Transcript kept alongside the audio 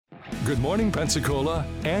Good morning, Pensacola.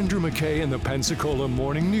 Andrew McKay and the Pensacola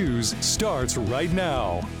Morning News starts right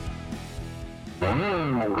now.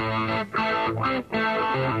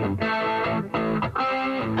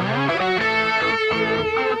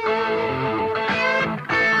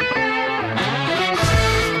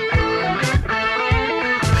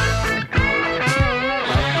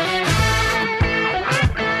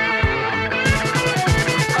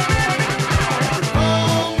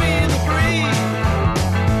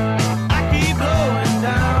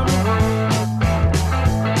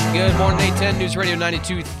 Good morning, 810 News Radio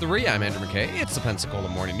 92.3. I'm Andrew McKay. It's the Pensacola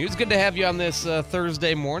Morning News. Good to have you on this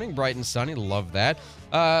Thursday morning, bright and sunny. Love that.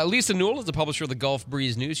 Lisa Newell is the publisher of the Gulf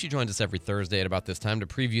Breeze News. She joins us every Thursday at about this time to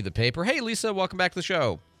preview the paper. Hey, Lisa, welcome back to the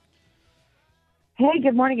show. Hey,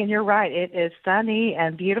 good morning, and you're right. It is sunny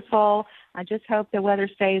and beautiful. I just hope the weather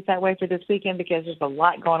stays that way for this weekend because there's a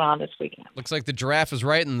lot going on this weekend. Looks like the giraffe is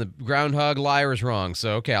right and the groundhog liar is wrong.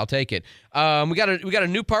 So, okay, I'll take it. We got a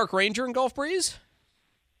new park ranger in Gulf Breeze?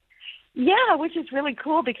 Yeah, which is really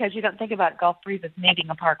cool because you don't think about Gulf Breeze as needing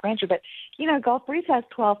a park ranger. But, you know, Gulf Breeze has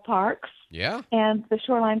 12 parks. Yeah. And the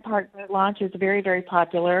Shoreline Park boat launch is very, very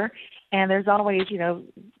popular. And there's always, you know,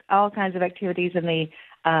 all kinds of activities in the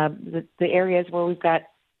areas where we've got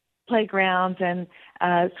playgrounds and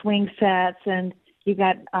swing sets. And you've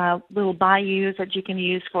got little bayous that you can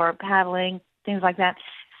use for paddling, things like that.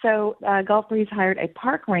 So Gulf Breeze hired a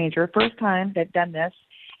park ranger, first time they've done this.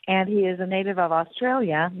 And he is a native of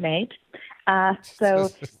Australia, Nate. So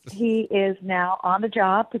he is now on the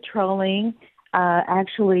job patrolling,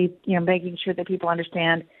 actually, you know, making sure that people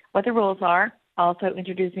understand what the rules are, also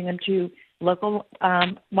introducing them to local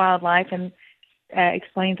wildlife and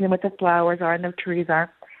explaining to them what the flowers are and the trees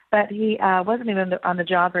are. But he wasn't even on the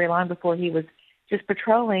job very long before he was just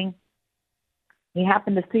patrolling. He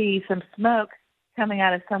happened to see some smoke coming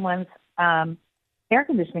out of someone's air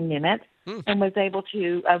conditioning unit. And was able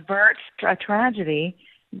to avert a tragedy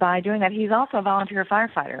by doing that. He's also a volunteer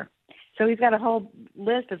firefighter. So he's got a whole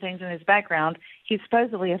list of things in his background. He's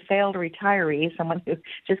supposedly a failed retiree, someone who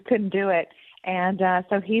just couldn't do it. And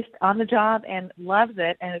so he's on the job and loves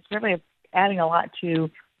it, and it's really adding a lot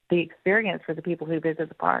to the experience for the people who visit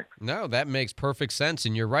the park. No, that makes perfect sense,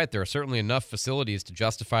 and you're right. There are certainly enough facilities to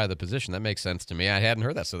justify the position. That makes sense to me. I hadn't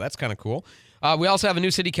heard that, so that's kind of cool. We also have a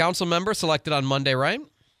new city council member selected on Monday, right?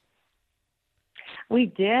 We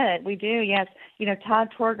do, yes. You know,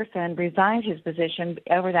 Todd Torgerson resigned his position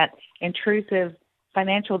over that intrusive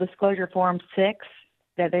financial disclosure form 6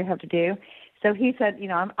 that they have to do. So he said, you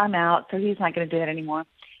know, I'm out, so he's not going to do it anymore.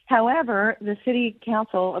 However, the city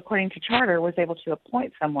council, according to charter, was able to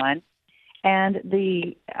appoint someone, and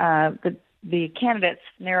the candidates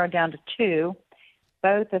narrowed down to 2,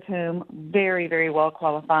 both of whom very, very well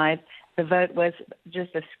qualified. The vote was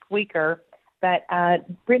just a squeaker. But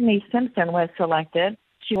Brittany Simpson was selected.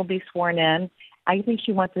 She will be sworn in. I think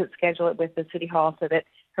she wants to schedule it with the city hall so that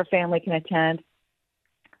her family can attend.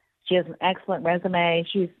 She has an excellent resume.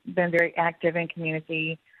 She's been very active in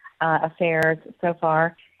community affairs so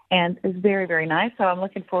far and is very, very nice. So I'm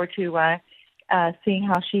looking forward to seeing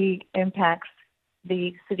how she impacts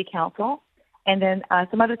the city council. And then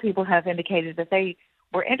some other people have indicated that they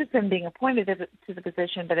were interested in being appointed to the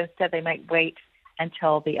position, but instead they might wait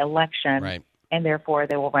until the election. Right. And therefore,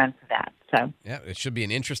 they will run for that. So yeah, it should be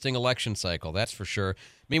an interesting election cycle, that's for sure.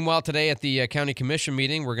 Meanwhile, today at the county commission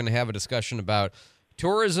meeting, we're going to have a discussion about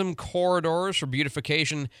tourism corridors for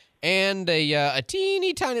beautification and a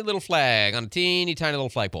teeny tiny little flag on a teeny tiny little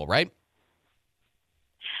flagpole, right?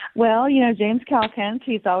 Well, you know, James Calkins,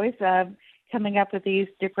 he's always coming up with these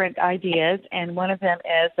different ideas, and one of them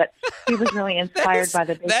is that he was really inspired by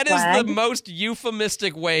the big flag. That is the most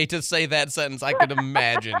euphemistic way to say that sentence I could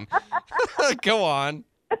imagine. Go on.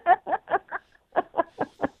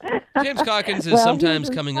 James Calkins is sometimes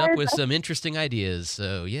coming up with some interesting ideas,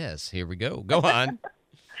 so yes, here we go. Go on.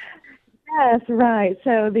 Yes, right.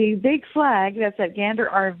 So the big flag that's at Gander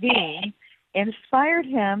RV inspired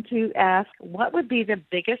him to ask what would be the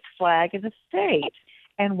biggest flag in the state.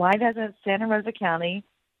 And why doesn't Santa Rosa County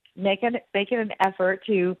make it an effort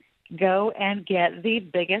to go and get the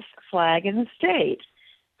biggest flag in the state?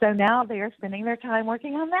 So now they are spending their time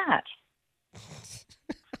working on that.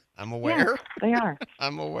 I'm aware. Yeah, they are.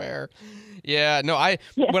 I'm aware. Yeah. No.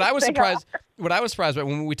 What I was surprised by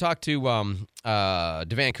when we talked to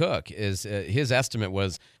DeVan Cook is his estimate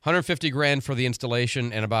was $150,000 for the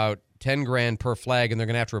installation and about $10,000 per flag, and they're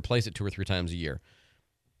going to have to replace it 2 or 3 times a year.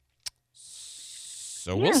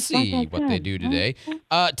 So we'll see what they do today.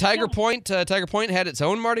 Tiger Point had its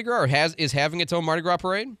own Mardi Gras, or is having its own Mardi Gras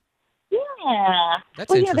parade? Yeah, Yeah. That's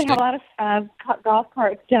Well, interesting. they have a lot of golf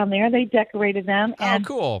carts down there. They decorated them. And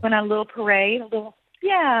cool. went on a little parade.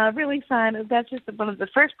 Really fun. That's just one of the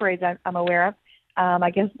first parades I'm aware of. I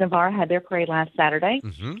guess Navarre had their parade last Saturday.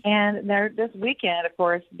 Mm-hmm. And this weekend, of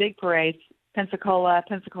course, big parades, Pensacola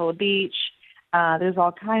Beach. There's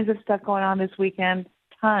all kinds of stuff going on this weekend.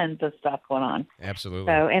 Tons of stuff going on. Absolutely.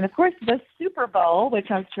 So, and of course, the Super Bowl,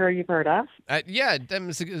 which I'm sure you've heard of.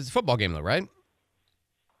 It's a football game, though, right?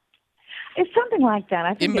 It's something like that.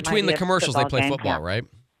 I think in between the commercials, they play football, right?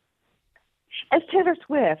 As Taylor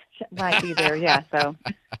Swift might be there, yeah. So.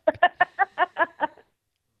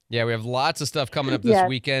 Yeah, we have lots of stuff coming up this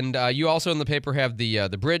weekend. You also in the paper have the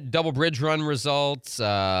double bridge run results,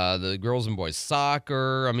 the girls and boys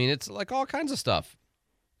soccer. I mean, it's like all kinds of stuff.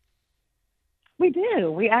 We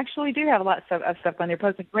do. We actually do have a lot of stuff on there.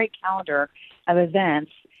 Post a great calendar of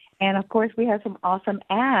events. And, of course, we have some awesome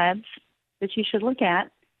ads that you should look at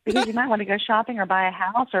because you might want to go shopping or buy a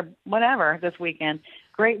house or whatever this weekend.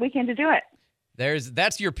 Great weekend to do it.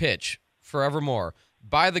 That's your pitch forevermore.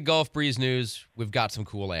 Buy the Gulf Breeze News. We've got some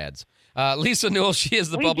cool ads. Lisa Newell, she is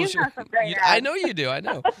the publisher. Do have some great ads. I know you do. I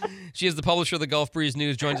know. She is the publisher of the Gulf Breeze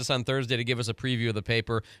News. Joins us on Thursday to give us a preview of the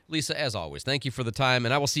paper. Lisa, as always, thank you for the time,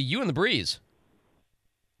 and I will see you in the breeze.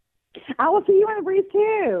 I will see you in the breeze,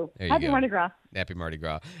 too. Happy Mardi Gras. Happy Mardi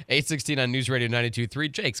Gras. 8:16 on News Radio 92.3.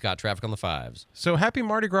 Jake's got traffic on the fives. So happy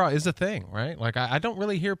Mardi Gras is a thing, right? Like, I don't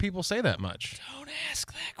really hear people say that much. Don't ask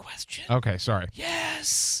that question. Okay, sorry.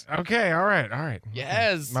 Yes. Okay, all right.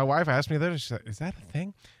 Yes. My wife asked me that. She said, is that a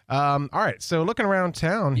thing? All right, so looking around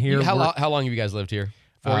town here. How long have you guys lived here?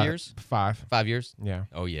 4 years? 5. 5 years? Yeah.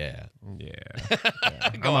 Oh, yeah. Yeah.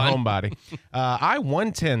 Go I'm on. a homebody.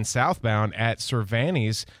 I-110 southbound at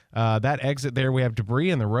Cervantes. That exit there, we have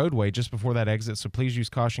debris in the roadway just before that exit, so please use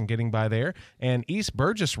caution getting by there. And East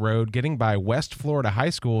Burgess Road, getting by West Florida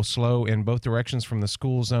High School, slow in both directions from the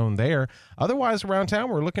school zone there. Otherwise, around town,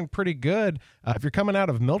 we're looking pretty good. If you're coming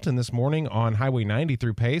out of Milton this morning on Highway 90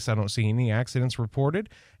 through Pace, I don't see any accidents reported.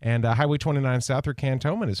 And Highway 29 south through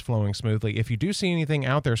Cantonment is flowing smoothly. If you do see anything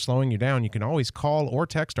out there slowing you down, you can always call or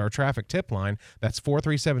text our traffic tip line. That's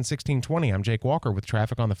 437-1620. I'm Jake Walker with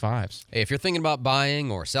Traffic on the Fives. Hey, if you're thinking about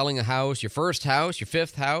buying or selling a house, your first house, your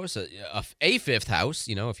fifth house, a fifth house,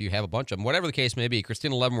 if you have a bunch of them, whatever the case may be,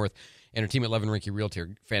 Christina Leavenworth and her team at Levin Rinke Realty are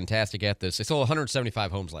fantastic at this. They sold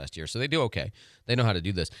 175 homes last year, so they do okay. They know how to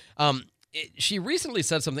do this. She recently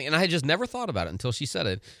said something, and I had just never thought about it until she said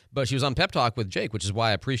it, but she was on Pep Talk with Jake, which is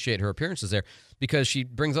why I appreciate her appearances there, because she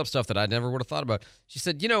brings up stuff that I never would have thought about. She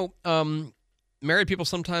said, married people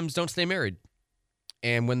sometimes don't stay married,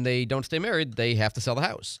 and when they don't stay married, they have to sell the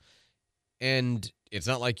house. And it's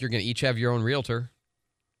not like you're going to each have your own realtor.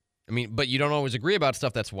 I mean, but you don't always agree about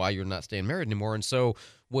stuff. That's why you're not staying married anymore. And so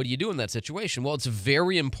what do you do in that situation? Well, it's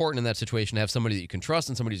very important in that situation to have somebody that you can trust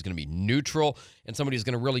and somebody who's going to be neutral and somebody who's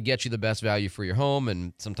going to really get you the best value for your home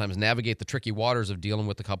and sometimes navigate the tricky waters of dealing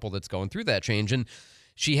with the couple that's going through that change. And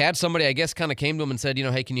she had somebody, I guess, kind of came to him and said,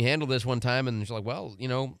 hey, can you handle this one time? And she's like, well,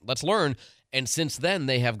 let's learn. And since then,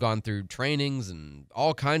 they have gone through trainings and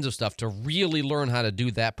all kinds of stuff to really learn how to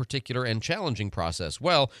do that particular and challenging process.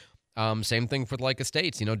 Well, same thing for like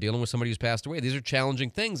estates, dealing with somebody who's passed away. These are challenging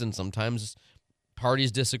things, and sometimes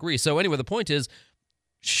parties disagree. So anyway, the point is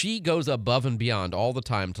she goes above and beyond all the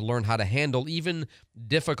time to learn how to handle even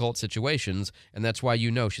difficult situations, and that's why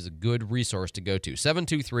she's a good resource to go to.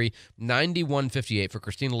 723-9158 for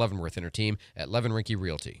Christina Leavenworth and her team at Levin Rinke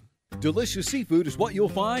Realty. Delicious seafood is what you'll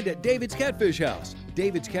find at David's Catfish House.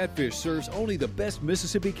 David's Catfish serves only the best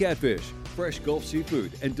Mississippi catfish, fresh Gulf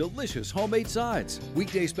seafood, and delicious homemade sides.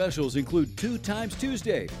 Weekday specials include 2 times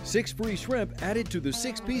Tuesday, 6 free shrimp added to the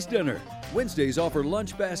 6-piece dinner. Wednesdays offer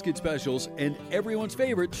lunch basket specials and everyone's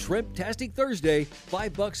favorite Shrimp-tastic Thursday,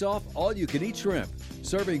 $5 off all-you-can-eat shrimp.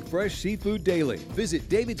 Serving fresh seafood daily. Visit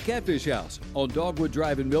David's Catfish House on Dogwood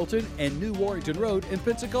Drive in Milton and New Warrington Road in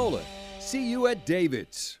Pensacola. See you at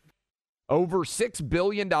David's. Over $6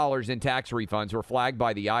 billion in tax refunds were flagged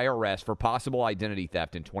by the IRS for possible identity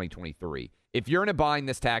theft in 2023. If you're in a bind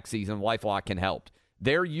this tax season, LifeLock can help.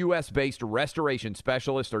 Their U.S.-based restoration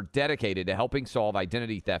specialists are dedicated to helping solve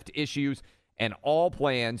identity theft issues, and all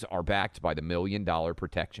plans are backed by the $1 Million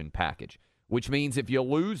Protection Package, which means if you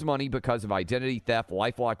lose money because of identity theft,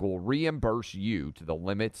 LifeLock will reimburse you to the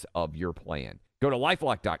limits of your plan. Go to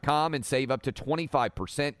LifeLock.com and save up to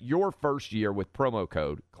 25% your first year with promo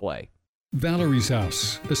code CLAY. Valerie's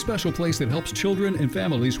House, a special place that helps children and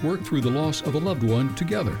families work through the loss of a loved one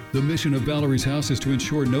together. The mission of Valerie's House is to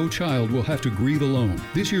ensure no child will have to grieve alone.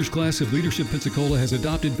 This year's class of Leadership Pensacola has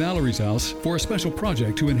adopted Valerie's House for a special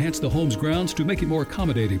project to enhance the home's grounds to make it more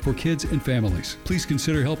accommodating for kids and families. Please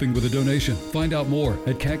consider helping with a donation. Find out more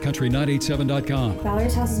at catcountry987.com.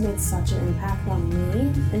 Valerie's House has made such an impact on me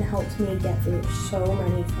and helped me get through so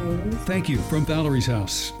many things. Thank you from Valerie's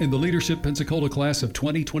House and the Leadership Pensacola class of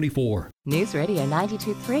 2024. News Radio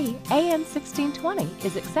 92.3 AM 1620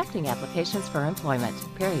 is accepting applications for employment.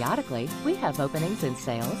 Periodically, we have openings in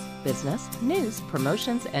sales, business, news,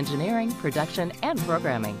 promotions, engineering, production, and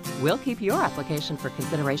programming. We'll keep your application for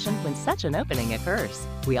consideration when such an opening occurs.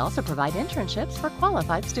 We also provide internships for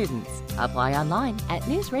qualified students. Apply online at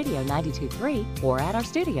News Radio 92.3 or at our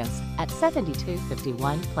studios at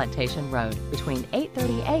 7251 Plantation Road between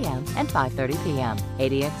 8:30 a.m. and 5:30 p.m.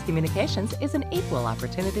 ADX Communications is an equal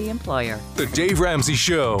opportunity employer. The Dave Ramsey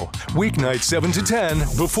Show, weeknight 7 to 10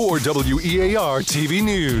 before WEAR TV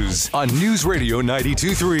News on News Radio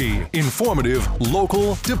 92.3. Informative,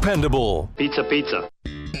 local, dependable. Pizza, pizza.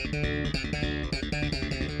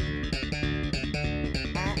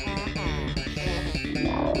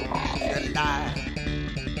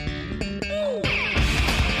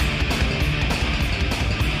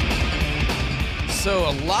 So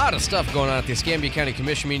a lot of stuff going on at the Escambia County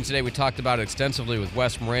Commission meeting today. We talked about it extensively with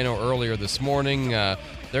Wes Moreno earlier this morning. They're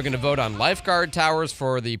going to vote on lifeguard towers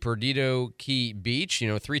for the Perdido Key Beach.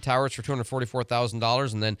 3 towers for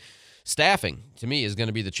 $244,000, and then staffing, to me, is going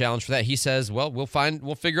to be the challenge for that. He says, well, we'll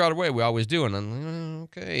figure out a way. We always do. And I'm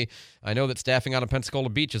like, okay. I know that staffing out of Pensacola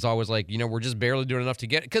Beach is always like, we're just barely doing enough to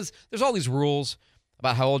get it. Because there's all these rules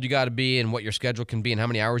about how old you got to be and what your schedule can be and how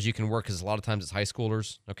many hours you can work, because a lot of times it's high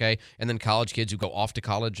schoolers, okay? And then college kids who go off to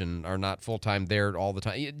college and are not full-time there all the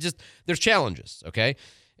time. There's challenges, okay?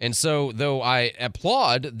 And so though I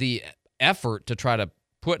applaud the effort to try to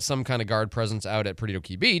put some kind of guard presence out at Perdido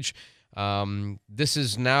Key Beach, this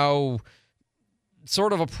is now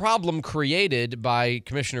sort of a problem created by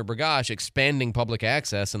Commissioner Burgash expanding public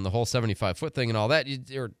access and the whole 75-foot thing and all that.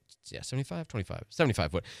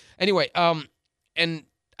 75 foot. Anyway, and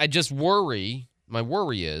I just my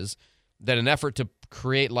worry is that an effort to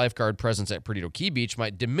create lifeguard presence at Perdido Key Beach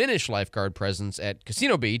might diminish lifeguard presence at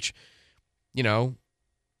Casino Beach, the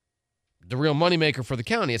real moneymaker for the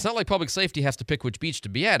county. It's not like public safety has to pick which beach to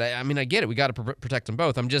be at. I mean, I get it. We got to protect them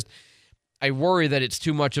both. I worry that it's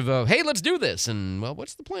too much of a, hey, let's do this. And, well,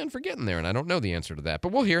 what's the plan for getting there? And I don't know the answer to that.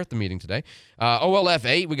 But we'll hear at the meeting today. OLF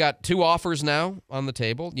 8, we got 2 offers now on the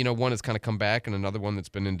table. One has kind of come back and another one that's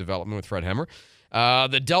been in development with Fred Hemmer.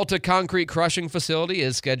 The Delta Concrete Crushing Facility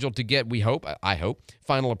is scheduled to get, I hope,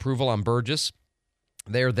 final approval on Burgess.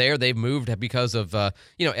 They're there. They've moved because of,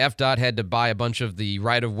 FDOT had to buy a bunch of the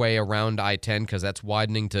right-of-way around I-10 because that's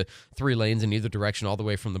widening to 3 lanes in either direction all the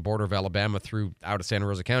way from the border of Alabama through out of Santa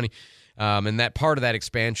Rosa County. And that part of that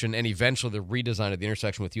expansion and eventually the redesign of the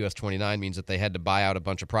intersection with US 29 means that they had to buy out a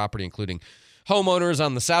bunch of property, including homeowners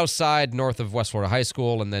on the south side, north of West Florida High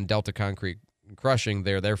School, and then Delta Concrete Crushing,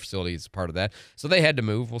 their facility is part of that. So they had to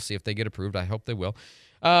move. We'll see if they get approved. I hope they will.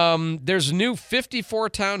 There's new 54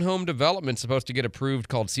 townhome development supposed to get approved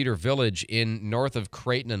called Cedar Village in north of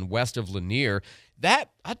Creighton and west of Lanier.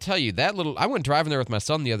 That, I tell you, I went driving there with my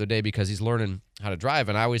son the other day because he's learning how to drive,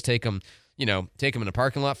 and I always take him in a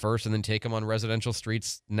parking lot first and then take him on residential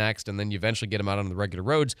streets next, and then you eventually get him out on the regular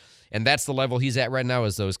roads. And that's the level he's at right now,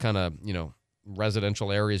 is those kind of,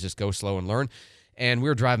 residential areas, just go slow and learn. And we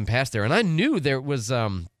were driving past there, and I knew there was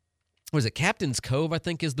it Captain's Cove, I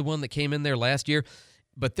think, is the one that came in there last year.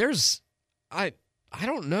 But there's, I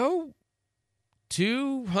don't know,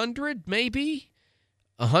 200 maybe,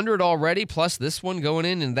 100 already, plus this one going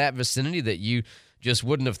in that vicinity that you just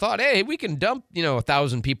wouldn't have thought, hey, we can dump,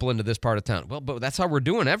 1,000 people into this part of town. Well, but that's how we're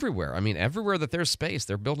doing everywhere. I mean, everywhere that there's space,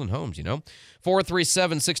 they're building homes,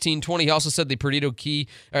 437-1620. He also said the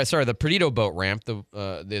Perdido boat ramp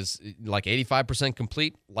is like 85%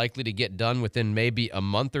 complete, likely to get done within maybe a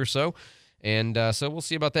month or so. And so we'll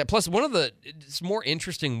see about that. Plus, one of it's more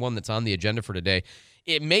interesting one that's on the agenda for today.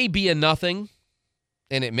 It may be a nothing,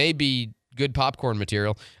 and it may be good popcorn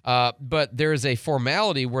material, but there's a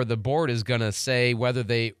formality where the board is going to say whether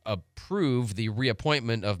they approve the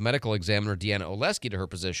reappointment of medical examiner Deanna Oleski to her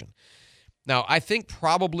position. Now, I think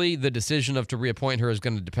probably the decision to reappoint her is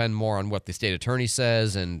going to depend more on what the state attorney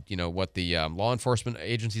says and, what the law enforcement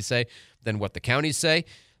agencies say than what the counties say.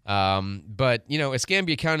 But,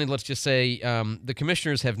 Escambia County, let's just say the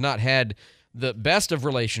commissioners have not had the best of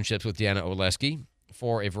relationships with Deanna Oleski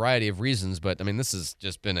for a variety of reasons. But, I mean, this has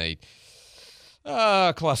just been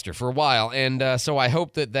cluster for a while. And so I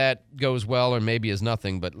hope that goes well, or maybe is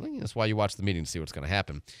nothing, but that's why you watch the meeting to see what's going to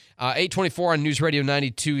happen. 8:24 on News Radio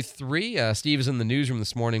 92.3. Steve is in the newsroom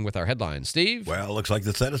this morning with our headlines. Steve? Well, it looks like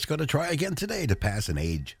the Senate's going to try again today to pass an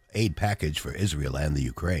aid package for Israel and the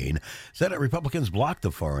Ukraine. Senate Republicans blocked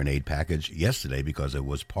the foreign aid package yesterday because it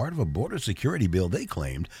was part of a border security bill they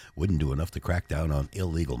claimed wouldn't do enough to crack down on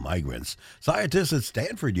illegal migrants. Scientists at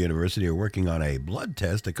Stanford University are working on a blood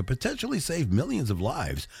test that could potentially save millions of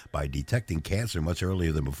lives by detecting cancer much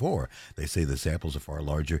earlier than before. They say the samples are far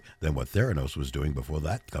larger than what Theranos was doing before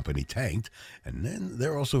that company tanked. And then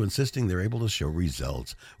they're also insisting they're able to show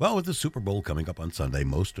results. Well, with the Super Bowl coming up on Sunday,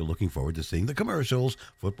 most are looking forward to seeing the commercials.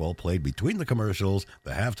 Football played between the commercials,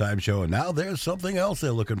 the halftime show, and now there's something else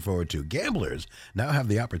they're looking forward to. Gamblers now have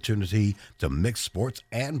the opportunity to mix sports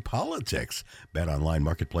and politics. BetOnline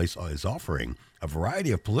Marketplace is offering a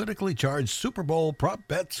variety of politically charged Super Bowl prop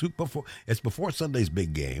bets. It's before Sunday's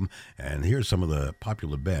big game, and here's some of the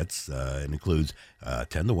popular bets. It includes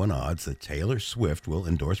 10-1 odds that Taylor Swift will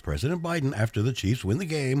endorse President Biden after the Chiefs win the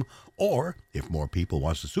game, or if more people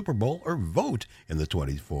watch the Super Bowl or vote in the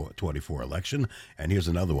 24 election. And here's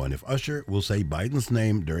another one: if Usher will say Biden's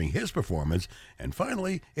name during his performance. And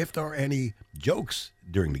finally, if there are any jokes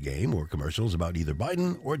during the game or commercials about either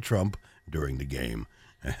Biden or Trump during the game.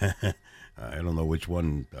 I don't know which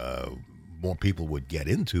one more people would get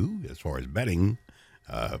into as far as betting.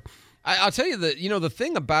 I'll tell you the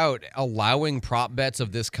thing about allowing prop bets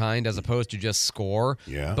of this kind as opposed to just score,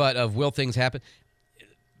 but of will things happen.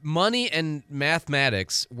 Money and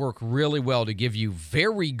mathematics work really well to give you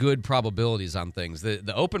very good probabilities on things.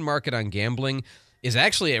 The open market on gambling is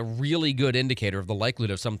actually a really good indicator of the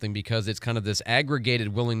likelihood of something, because it's kind of this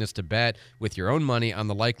aggregated willingness to bet with your own money on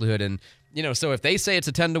the likelihood. And, so if they say it's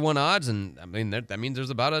a 10-1 odds, and I mean, that means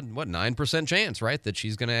there's about a, 9% chance, right, that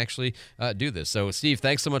she's going to actually do this. So, Steve,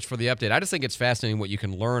 thanks so much for the update. I just think it's fascinating what you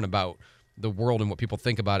can learn about the world and what people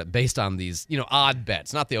think about it based on these, odd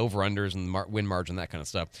bets, not the over-unders and the win margin, that kind of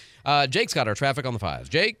stuff. Jake's got our traffic on the 5s.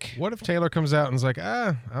 Jake? What if Taylor comes out and is like,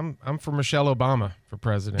 I'm for Michelle Obama for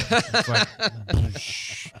president? It's like,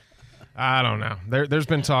 I don't know. There's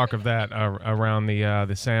been talk of that around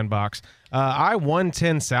the sandbox.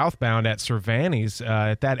 I-110 southbound at Cervantes,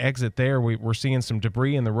 at that exit there, we're seeing some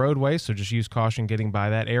debris in the roadway, so just use caution getting by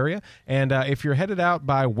that area. And if you're headed out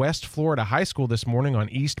by West Florida High School this morning on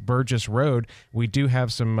East Burgess Road, we do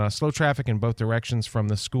have some slow traffic in both directions from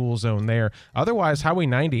the school zone there. Otherwise, Highway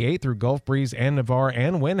 98 through Gulf Breeze and Navarre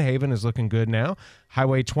and Windhaven is looking good now.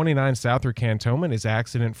 Highway 29 south through Cantonment is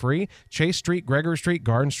accident-free. Chase Street, Gregory Street,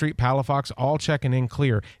 Garden Street, Palafox, all checking in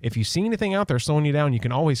clear. If you see anything out there slowing you down, you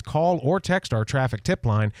can always call or text our traffic tip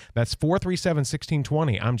line. That's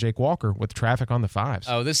 437-1620. I'm Jake Walker with traffic on the 5s.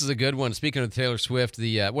 Oh, this is a good one. Speaking of Taylor Swift,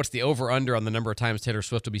 what's the over-under on the number of times Taylor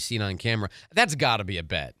Swift will be seen on camera? That's got to be a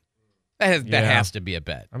bet. That has to be a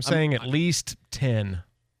bet. I'm saying at least 10.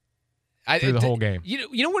 Through the whole game. You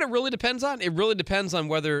know what it really depends on? It really depends on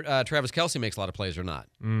whether Travis Kelce makes a lot of plays or not.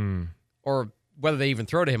 Or whether they even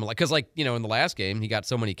throw to him. Because, in the last game, he got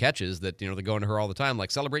so many catches that, they're going to her all the time,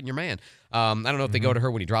 like celebrating your man. I don't know if they go to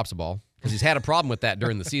her when he drops a ball, because he's had a problem with that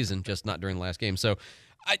during the season, just not during the last game. So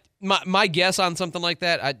my guess on something like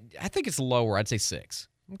that, I think it's lower. I'd say 6.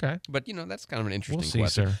 Okay. But, that's kind of an interesting we'll see,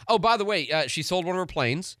 question. Sir. Oh, by the way, she sold one of her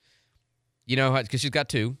planes, because she's got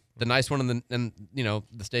 2. The nice one and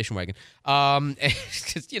the station wagon.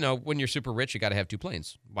 Because, when you're super rich, you got to have 2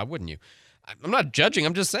 planes. Why wouldn't you? I'm not judging.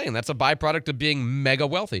 I'm just saying that's a byproduct of being mega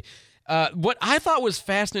wealthy. What I thought was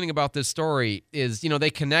fascinating about this story is, they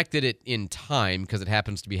connected it in time because it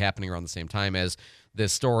happens to be happening around the same time as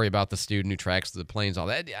this story about the student who tracks the planes, all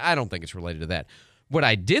that. I don't think it's related to that. What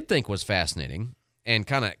I did think was fascinating and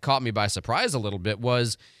kind of caught me by surprise a little bit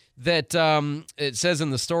was that it says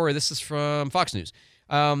in the story, this is from Fox News,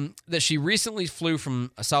 that she recently flew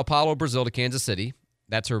from Sao Paulo, Brazil to Kansas City.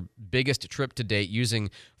 That's her biggest trip to date, using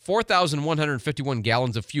 4,151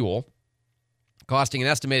 gallons of fuel, costing an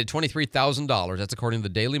estimated $23,000. That's according to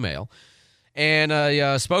the Daily Mail. And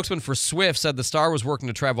a spokesman for Swift said the star was working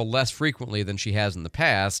to travel less frequently than she has in the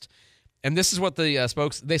past. And this is what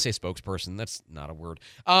the they say spokesperson. That's not a word.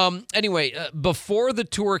 Anyway, before the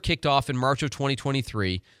tour kicked off in March of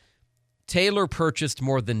 2023, Taylor purchased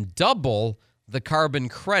more than double the carbon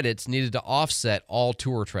credits needed to offset all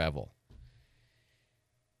tour travel.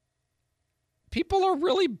 People are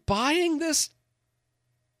really buying this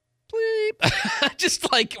bleep. Just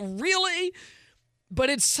really? But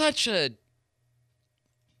it's such an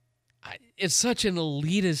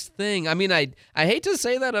elitist thing. I mean, I hate to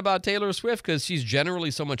say that about Taylor Swift because she's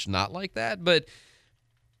generally so much not like that. But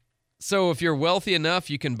so if you're wealthy enough,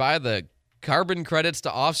 you can buy the carbon credits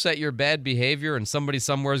to offset your bad behavior, and somebody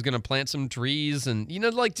somewhere is going to plant some trees, and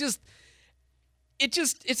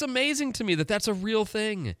it's amazing to me that that's a real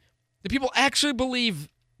thing. That people actually believe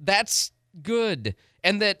that's good,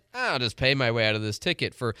 and that I'll just pay my way out of this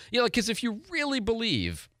ticket for, because if you really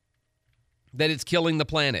believe that it's killing the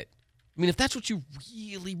planet, I mean, if that's what you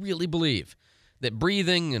really, really believe, that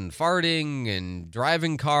breathing and farting and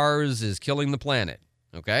driving cars is killing the planet,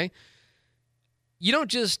 okay? You don't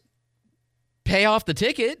just pay off the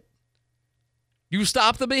ticket. You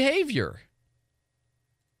stop the behavior,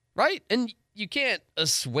 right? And you can't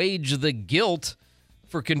assuage the guilt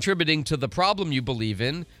for contributing to the problem you believe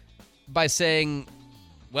in by saying,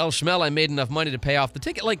 well, Schmel, I made enough money to pay off the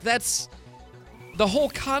ticket. Like, that's the whole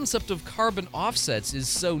concept of carbon offsets is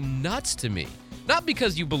so nuts to me. Not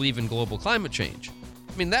because you believe in global climate change.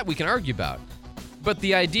 I mean, that we can argue about. But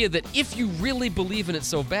the idea that if you really believe in it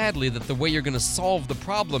so badly that the way you're going to solve the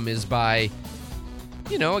problem is by,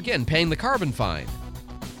 again, paying the carbon fine.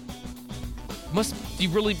 Do you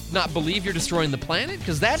really not believe you're destroying the planet?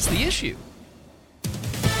 Because that's the issue.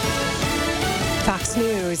 Fox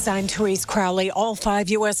News, I'm Therese Crowley. All 5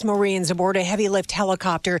 U.S. Marines aboard a heavy lift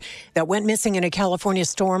helicopter that went missing in a California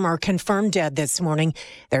storm are confirmed dead this morning.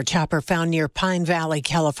 Their chopper found near Pine Valley,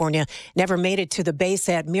 California, never made it to the base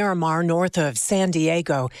at Miramar, north of San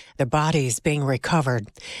Diego. Their bodies being recovered.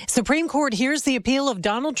 Supreme Court hears the appeal of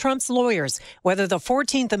Donald Trump's lawyers, whether the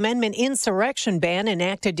 14th Amendment insurrection ban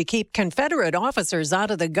enacted to keep Confederate officers out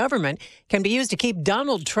of the government can be used to keep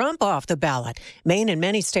Donald Trump off the ballot. Maine and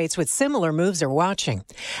many states with similar moves are watching.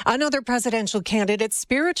 Another presidential candidate,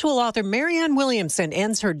 spiritual author Marianne Williamson,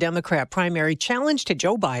 ends her Democrat primary challenge to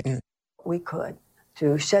Joe Biden. We could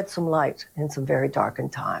to shed some light in some very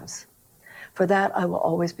darkened times. For that, I will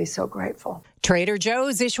always be so grateful. Trader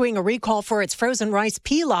Joe's issuing a recall for its frozen rice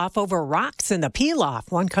pilaf over rocks in the pilaf.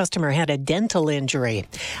 One customer had a dental injury.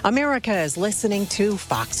 America is listening to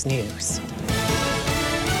Fox News.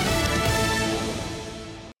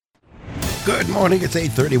 Good morning. It's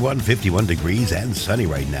 8:31, 51 degrees and sunny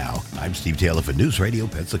right now. I'm Steve Taylor for News Radio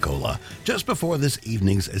Pensacola. Just before this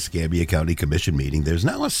evening's Escambia County Commission meeting, there's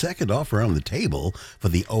now a second offer on the table for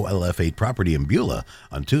the OLF8 property in Beulah.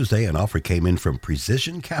 On Tuesday, an offer came in from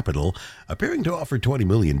Precision Capital, appearing to offer $20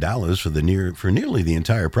 million for nearly the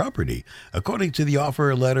entire property. According to the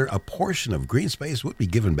offer letter, a portion of green space would be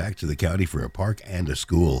given back to the county for a park and a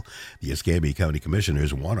school. The Escambia County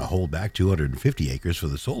Commissioners want to hold back 250 acres for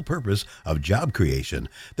the sole purpose of job creation.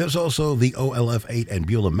 There's also the OLF8 and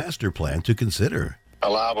Beulah Master Plan to consider.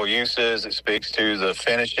 Allowable uses, it speaks to the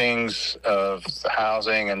finishings of the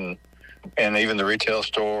housing and even the retail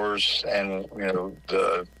stores and,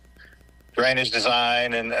 the drainage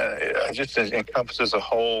design, and it just encompasses a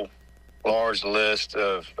whole large list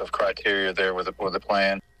of criteria there with the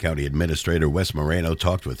plan. County Administrator Wes Moreno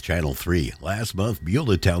talked with Channel 3. Last month,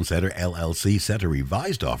 Beulah Town Center LLC set a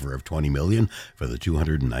revised offer of $20 million for the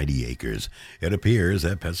 290 acres. It appears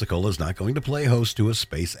that Pensacola is not going to play host to a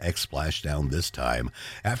SpaceX splashdown this time.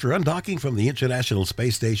 After undocking from the International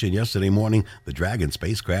Space Station yesterday morning, the Dragon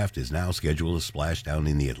spacecraft is now scheduled to splash down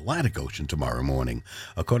in the Atlantic Ocean tomorrow morning.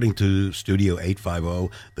 According to Studio 850,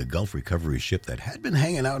 the Gulf recovery ship that had been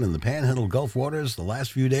hanging out in the Panhandle Gulf waters the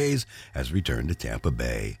last few days has returned to Tampa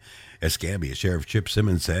Bay. Escambia Sheriff Chip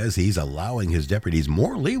Simmons says he's allowing his deputies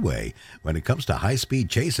more leeway when it comes to high-speed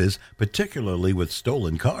chases, particularly with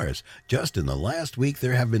stolen cars. Just in the last week,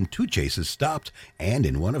 there have been 2 chases stopped, and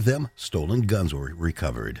in one of them, stolen guns were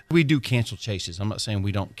recovered. We do cancel chases. I'm not saying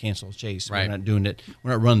we don't cancel a chase. Right. We're not doing it.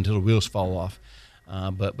 We're not running until the wheels fall off.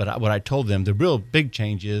 But what I told them, the real big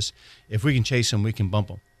change is if we can chase them, we can bump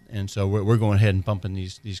them. And so we're going ahead and bumping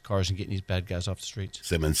these cars and getting these bad guys off the streets.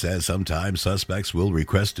 Simmons says sometimes suspects will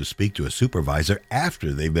request to speak to a supervisor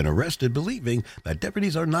after they've been arrested, believing that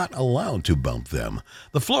deputies are not allowed to bump them.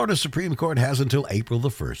 The Florida Supreme Court has until April the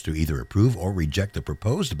 1st to either approve or reject the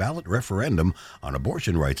proposed ballot referendum on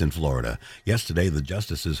abortion rights in Florida. Yesterday, the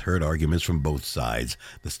justices heard arguments from both sides.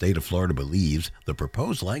 The state of Florida believes the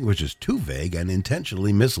proposed language is too vague and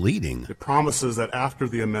intentionally misleading. It promises that after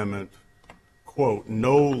the amendment, quote,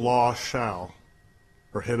 no law shall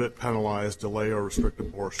prohibit, penalize, delay, or restrict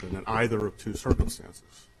abortion in either of 2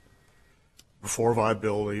 circumstances, before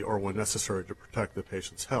viability or when necessary to protect the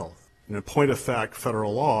patient's health. And in point of fact,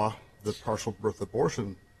 federal law, the Partial Birth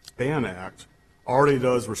Abortion Ban Act, already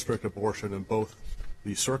does restrict abortion in both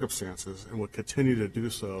these circumstances and will continue to do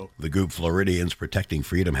so. The group Floridians Protecting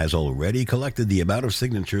Freedom has already collected the amount of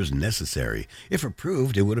signatures necessary. If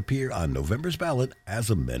approved, it would appear on November's ballot as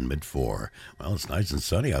Amendment 4. Well, it's nice and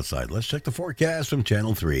sunny outside. Let's check the forecast from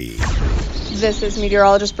Channel 3. This is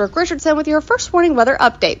meteorologist Brooke Richardson with your first warning weather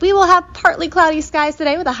update. We will have partly cloudy skies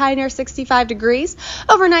today with a high near 65 degrees.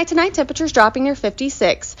 Overnight tonight, temperatures dropping near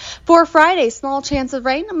 56. For Friday, small chance of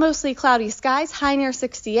rain, mostly cloudy skies, high near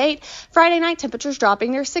 68. Friday night, temperatures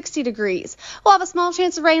dropping near 60 degrees. We'll have a small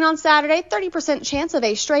chance of rain on Saturday, 30% chance of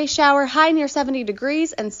a stray shower, high near 70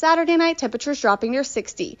 degrees, and Saturday night, temperatures dropping near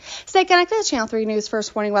 60. Stay connected to Channel 3 News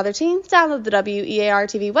First Warning Weather Team. Download the WEAR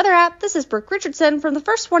TV weather app. This is Brooke Richardson from the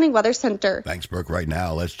First Warning Weather Center. Thanks, Brooke. Right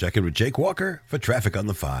now, let's check in with Jake Walker for traffic on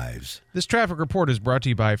the 5s. This traffic report is brought to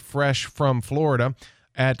you by Fresh from Florida.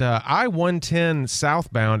 At I-110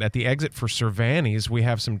 southbound at the exit for Cervantes, we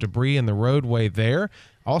have some debris in the roadway there.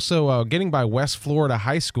 Also, getting by West Florida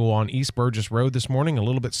High School on East Burgess Road this morning, a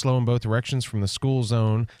little bit slow in both directions from the school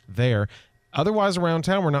zone there. Otherwise, around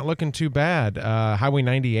town, we're not looking too bad. Highway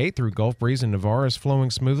 98 through Gulf Breeze and Navarre is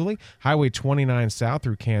flowing smoothly. Highway 29 south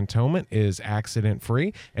through Cantonment is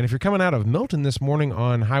accident-free. And if you're coming out of Milton this morning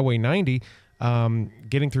on Highway 90,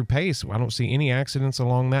 getting through Pace, I don't see any accidents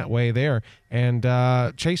along that way there. And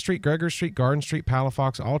Chase Street, Gregor Street, Garden Street,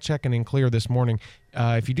 Palafox, all checking in clear this morning.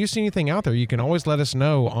 If you do see anything out there, you can always let us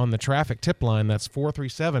know on the traffic tip line. That's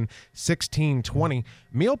 437-1620.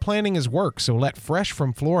 Meal planning is work, so let Fresh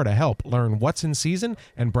from Florida help. Learn what's in season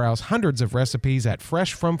and browse hundreds of recipes at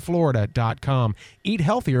freshfromflorida.com. Eat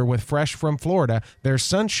healthier with Fresh from Florida. There's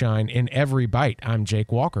sunshine in every bite. I'm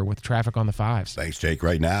Jake Walker with traffic on the 5s. Thanks, Jake.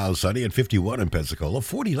 Right now, sunny at 51 in Pensacola,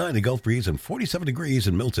 49 in Gulf Breeze, and 47 degrees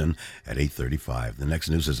in Milton at 8:35. The next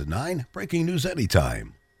news is at 9. Breaking news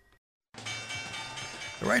anytime.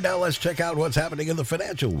 Right now, let's check out what's happening in the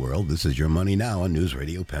financial world. This is Your Money Now on News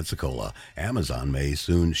Radio Pensacola. Amazon may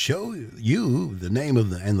soon show you the name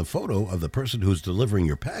of and the photo of the person who's delivering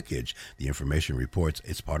your package. The information reports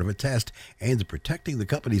it's part of a test aimed at protecting the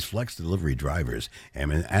company's flex delivery drivers.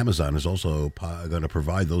 Amazon is also going to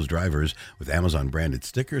provide those drivers with Amazon-branded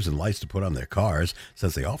stickers and lights to put on their cars,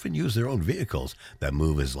 since they often use their own vehicles. That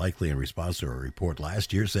move is likely in response to a report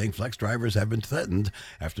last year saying flex drivers have been threatened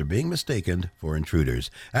after being mistaken for intruders.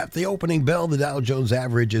 At the opening bell, the Dow Jones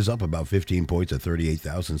average is up about 15 points at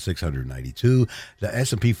 38,692. The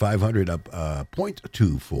S&P 500 up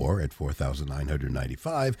 0.24 at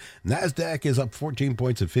 4,995. NASDAQ is up 14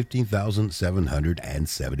 points at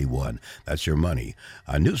 15,771. That's Your Money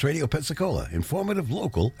on News Radio Pensacola. Informative,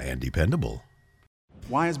 local, and dependable.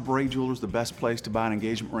 Why is Bray Jewelers the best place to buy an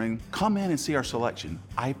engagement ring? Come in and see our selection.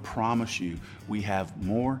 I promise you, we have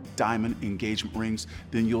more diamond engagement rings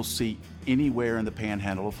than you'll see anywhere in the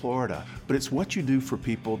panhandle of Florida. But it's what you do for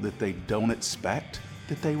people that they don't expect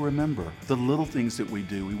that they remember. The little things that we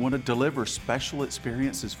do. We want to deliver special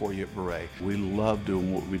experiences for you at Beret. We love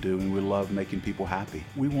doing what we do, and we love making people happy.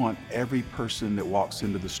 We want every person that walks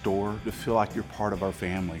into the store to feel like you're part of our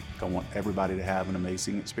family. I want everybody to have an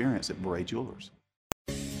amazing experience at Beret Jewelers.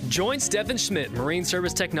 Join Stephen Schmidt, Marine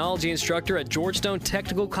Service Technology Instructor at Georgetown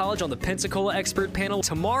Technical College on the Pensacola Expert Panel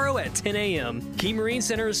tomorrow at 10 a.m. Key Marine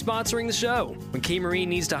Center is sponsoring the show. When Key Marine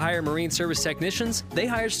needs to hire Marine Service technicians, they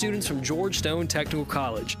hire students from Georgetown Technical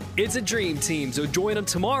College. It's a dream team, so join them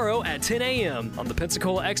tomorrow at 10 a.m. on the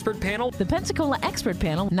Pensacola Expert Panel. The Pensacola Expert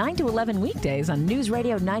Panel, 9 to 11 weekdays on News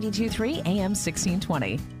Radio 92.3 AM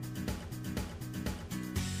 1620.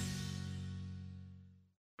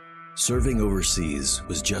 Serving overseas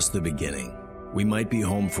was just the beginning. We might be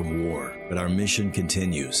home from war, but our mission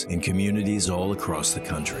continues in communities all across the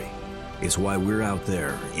country. It's why we're out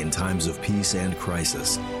there in times of peace and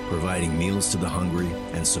crisis, providing meals to the hungry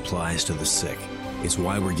and supplies to the sick. It's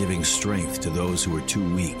why we're giving strength to those who are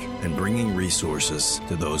too weak and bringing resources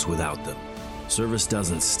to those without them. Service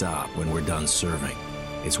doesn't stop when we're done serving.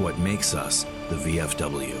 It's what makes us the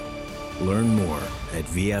VFW. Learn more at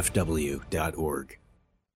vfw.org.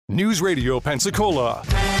 News Radio Pensacola.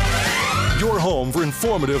 Your home for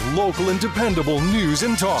informative, local, and dependable news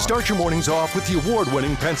and talk. Start your mornings off with the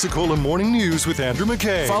award-winning Pensacola Morning News with Andrew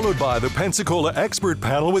McKay, followed by the Pensacola Expert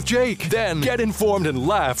Panel with Jake. Then get informed and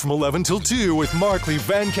laugh from 11 till 2 with Markley,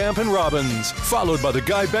 Van Camp, and Robbins, followed by the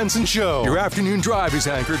Guy Benson Show. Your afternoon drive is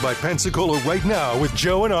anchored by Pensacola Right Now with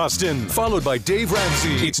Joe and Austin, followed by Dave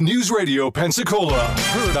Ramsey. It's News Radio Pensacola,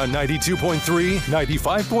 heard on 92.3,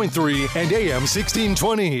 95.3, and AM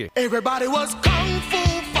 1620. Everybody was kung fu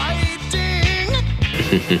fighting.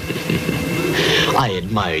 I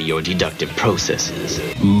admire your deductive processes.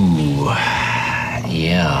 Ooh,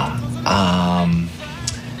 yeah.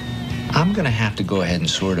 I'm going to have to go ahead and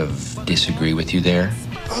sort of disagree with you there.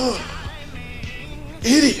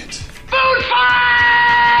 Idiot! Food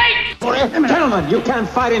fight! Gentlemen, you can't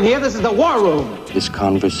fight in here. This is the war room. This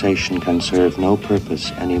conversation can serve no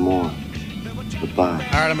purpose anymore. Goodbye. All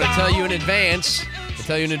right, I'm going to tell you in advance.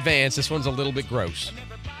 This one's a little bit gross.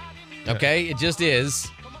 Okay? It just is.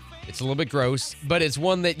 It's a little bit gross, but it's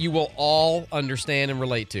one that you will all understand and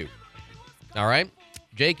relate to. All right?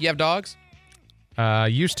 Jake, you have dogs?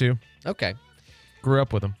 Used to. Okay. Grew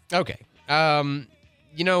up with them. Okay. In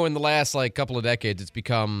the last couple of decades, it's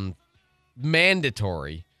become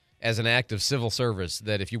mandatory as an act of civil service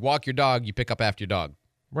that if you walk your dog, you pick up after your dog.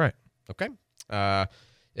 Right. Okay.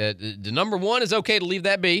 The number one is okay to leave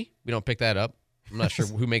that be. We don't pick that up. I'm not sure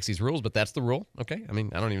who makes these rules, but that's the rule. Okay. I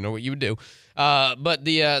mean, I don't even know what you would do. But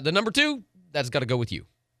the number two, that's got to go with you,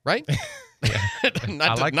 right?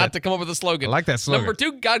 not to come up with a slogan. I like that slogan. Number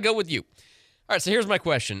two, got to go with you. All right. So here's my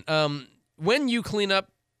question. When you clean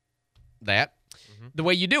up that, the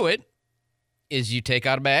way you do it is you take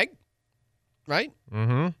out a bag, right?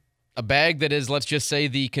 Mm-hmm. A bag that is, let's just say,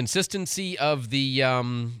 the consistency of the,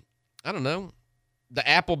 the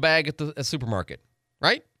apple bag at the supermarket,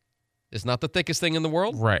 right? It's not the thickest thing in the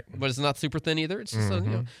world. Right. But it's not super thin either. It's just,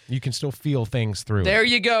 you can still feel things through There it.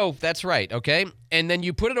 you go. That's right, okay? And then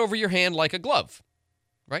you put it over your hand like a glove,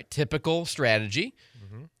 right? Typical strategy.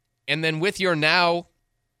 Mm-hmm. And then with your now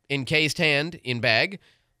encased hand in bag,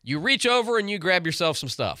 you reach over and you grab yourself some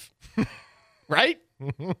stuff, right?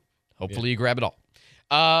 Hopefully you grab it all.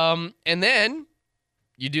 And then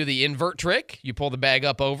you do the invert trick. You pull the bag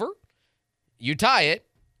up over, you tie it,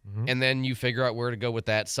 and then you figure out where to go with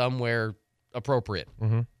that somewhere appropriate.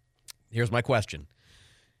 Mm-hmm. Here's my question.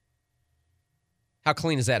 How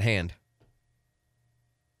clean is that hand?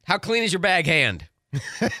 How clean is your bag hand?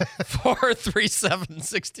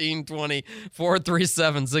 437-1620.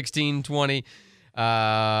 437-1620.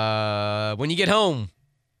 When you get home,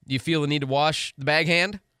 do you feel the need to wash the bag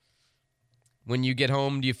hand? When you get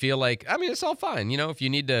home, do you feel like, it's all fine. If you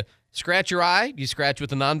need to scratch your eye, do you scratch with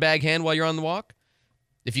the non-bag hand while you're on the walk?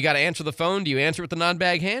 If you got to answer the phone, do you answer with the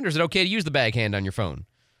non-bag hand, or is it okay to use the bag hand on your phone?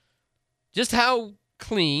 Just how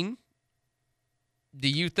clean do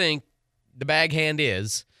you think the bag hand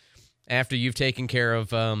is after you've taken care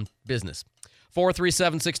of business?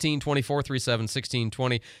 437-1620,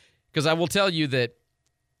 437-1620. Because I will tell you that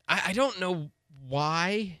I don't know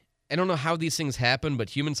why. I don't know how these things happen,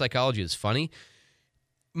 but human psychology is funny.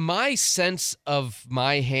 My sense of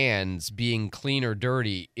my hands being clean or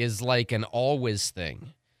dirty is like an always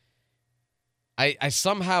thing. I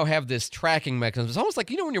somehow have this tracking mechanism. It's almost like,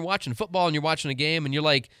 when you're watching football and you're watching a game and you're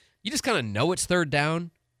like, you just kind of know it's third down,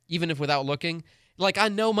 even if without looking. Like, I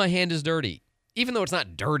know my hand is dirty, even though it's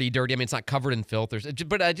not dirty. It's not covered in filth.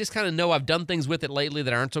 But I just kind of know I've done things with it lately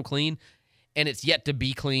that aren't so clean, and it's yet to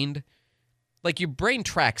be cleaned. Like, your brain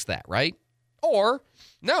tracks that, right? Or,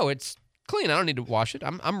 no, it's clean. I don't need to wash it.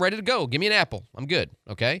 I'm ready to go. Give me an apple. I'm good.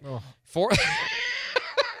 Okay.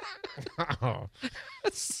 Oh.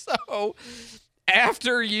 So,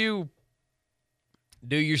 after you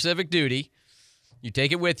do your civic duty, you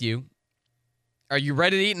take it with you. Are you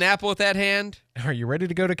ready to eat an apple with that hand? Are you ready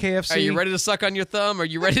to go to KFC? Are you ready to suck on your thumb? Are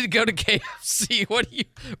you ready to go to KFC?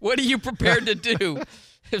 What are you prepared to do?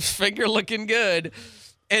 His finger looking good.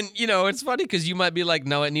 And, it's funny because you might be like,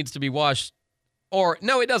 no, it needs to be washed. Or,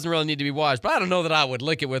 no, it doesn't really need to be washed, but I don't know that I would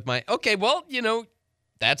lick it with my... Okay, well,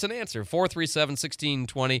 that's an answer.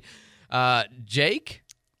 437-1620. Jake?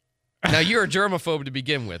 Now, you're a germaphobe to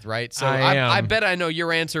begin with, right? So I bet I know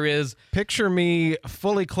your answer is... Picture me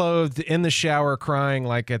fully clothed in the shower crying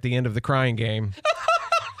like at the end of the Crying Game.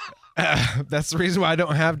 That's the reason why I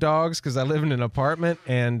don't have dogs, because I live in an apartment.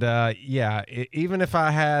 And, even if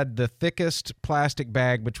I had the thickest plastic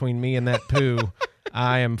bag between me and that poo...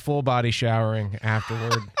 I am full body showering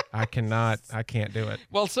afterward. I can't do it.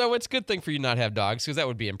 Well, so it's a good thing for you not have dogs, because that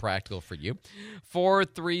would be impractical for you.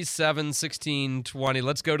 437-1620.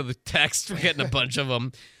 Let's go to the text. We're getting a bunch of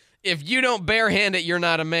them. If you don't barehand it, you're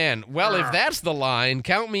not a man. Well, if that's the line,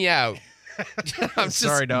 count me out.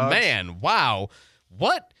 Sorry, dogs. Man, wow.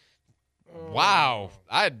 What? Wow.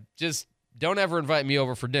 I just don't ever invite me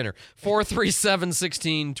over for dinner.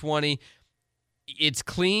 437-1620. It's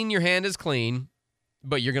clean. Your hand is clean.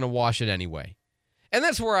 But you're going to wash it anyway. And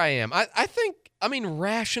that's where I am. I think,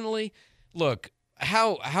 rationally, look,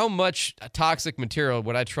 how much toxic material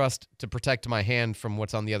would I trust to protect my hand from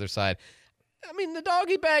what's on the other side? The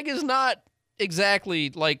doggy bag is not exactly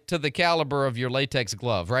like to the caliber of your latex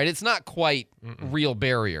glove, right? It's not quite real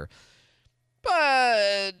barrier.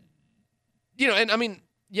 But, you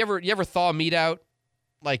ever thaw meat out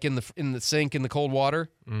like in the sink in the cold water.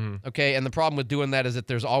 Mm-hmm. Okay, and the problem with doing that is that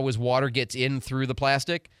there's always water gets in through the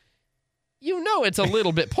plastic. It's a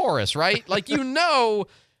little bit porous, right? Like a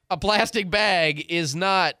plastic bag is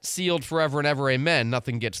not sealed forever and ever, amen.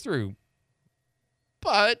 Nothing gets through.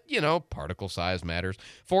 But, particle size matters.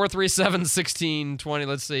 437-1620.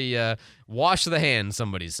 Let's see. Wash the hand,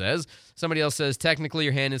 somebody says. Somebody else says, technically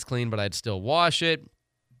your hand is clean, but I'd still wash it.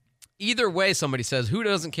 Either way, somebody says, who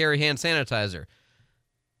doesn't carry hand sanitizer?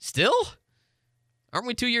 Still? Aren't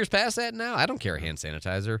we 2 years past that now? I don't carry hand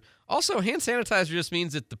sanitizer. Also, hand sanitizer just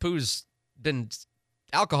means that the poo's been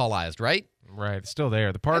alcoholized, right? Right. It's still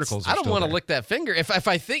there. The particles are I don't still want to there. lick that finger. If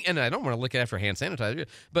I think, and I don't want to lick it after hand sanitizer,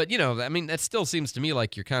 but, that still seems to me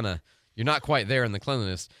like you're not quite there in the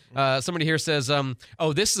cleanliness. Somebody here says,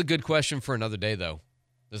 this is a good question for another day, though.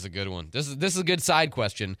 This is a good one. This is a good side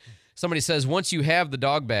question. Somebody says, once you have the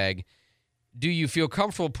dog bag, do you feel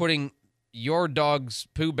comfortable putting your dog's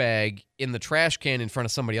poo bag in the trash can in front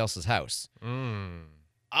of somebody else's house?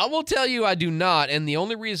 I will tell you I do not, and the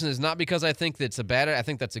only reason is not because I think that's I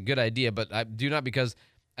think that's a good idea, but I do not because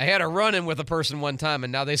I had a run-in with a person one time,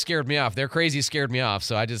 and now they scared me off. Their crazy scared me off,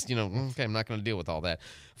 so I just, okay, I'm not going to deal with all that.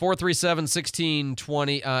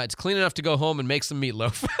 437-1620. It's clean enough to go home and make some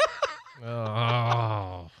meatloaf.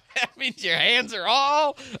 Oh. That means your hands are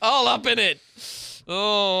all up in it.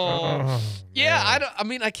 Oh. Yeah,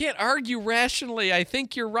 I can't argue rationally. I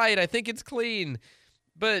think you're right. I think it's clean.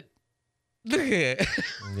 But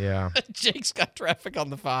yeah, Jake's got traffic on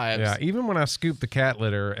the fives. Yeah, even when I scoop the cat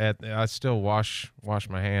litter, I still wash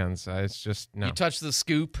my hands. It's just no. You touch the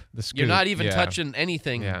scoop. The scoop. You're not even touching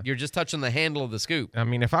anything. Yeah. You're just touching the handle of the scoop. I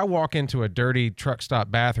mean, if I walk into a dirty truck stop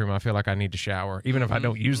bathroom, I feel like I need to shower. Even if I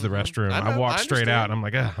don't use the restroom, I walk straight out and I'm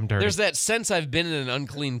like, I'm dirty. There's that sense I've been in an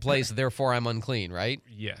unclean place, therefore I'm unclean, right?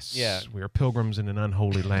 Yes. Yeah. We are pilgrims in an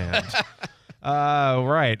unholy land.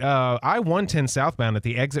 Right. I-110 southbound at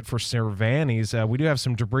the exit for Cervantes. We do have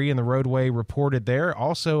some debris in the roadway reported there.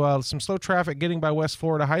 Also, some slow traffic getting by West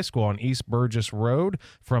Florida High School on East Burgess Road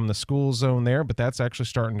from the school zone there, but that's actually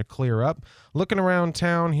starting to clear up. Looking around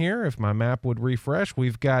town here, if my map would refresh,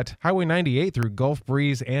 we've got Highway 98 through Gulf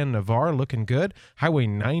Breeze and Navarre looking good. Highway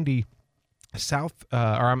 90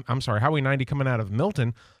 Highway 90 coming out of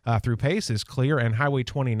Milton through Pace is clear, and Highway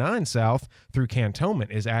 29 south through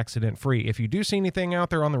Cantonment is accident-free. If you do see anything out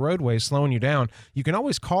there on the roadway slowing you down, you can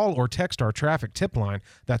always call or text our traffic tip line.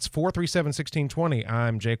 That's 437-1620.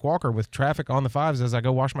 I'm Jake Walker with traffic on the fives as I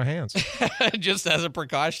go wash my hands. Just as a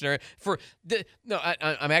precautionary.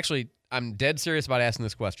 I'm dead serious about asking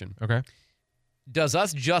this question. Okay. Does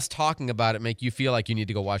us just talking about it make you feel like you need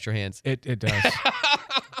to go wash your hands? It does.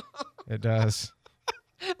 It does.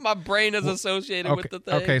 My brain is associated with the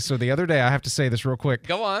thing. Okay, so the other day, I have to say this real quick.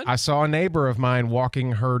 Go on. I saw a neighbor of mine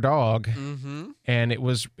walking her dog, and it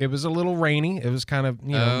was a little rainy. It was kind of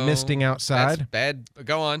misting outside. That's bad.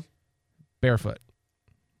 Go on. Barefoot,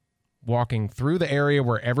 walking through the area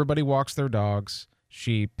where everybody walks their dogs.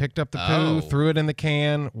 She picked up the poo, threw it in the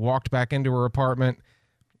can, walked back into her apartment,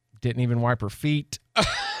 didn't even wipe her feet.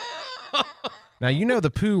 Now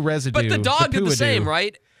the poo residue. But the dog did the same,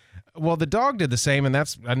 right? Well, the dog did the same, and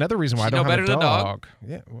that's another reason why I don't have a dog.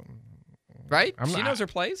 Yeah, right? She knows her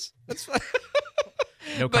place. That's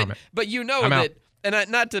no comment. But that, and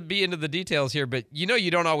not to be into the details here, but you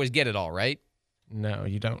don't always get it all, right? No,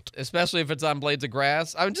 you don't. Especially if it's on blades of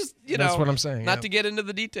grass. I'm just, that's what I'm saying. Not to get into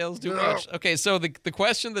the details too much. Okay, so the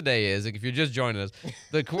question of the day is, if you're just joining us,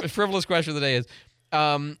 the frivolous question of the day is,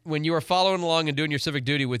 when you are following along and doing your civic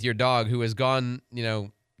duty with your dog who has gone, the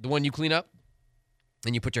one you clean up,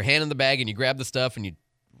 and you put your hand in the bag and you grab the stuff and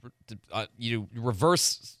you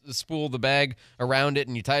reverse spool the bag around it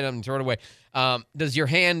and you tie it up and throw it away. Does your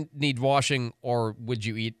hand need washing, or would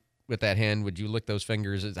you eat with that hand? Would you lick those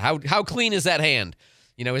fingers? How clean is that hand?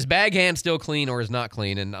 Is bag hand still clean or is not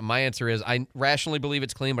clean? And my answer is I rationally believe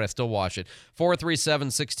it's clean, but I still wash it.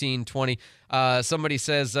 437-1620. Somebody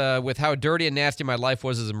says, with how dirty and nasty my life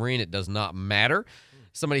was as a Marine, it does not matter.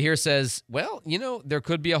 Somebody here says, well, there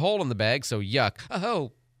could be a hole in the bag, so yuck.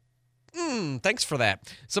 Oh, thanks for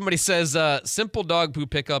that. Somebody says, simple dog poo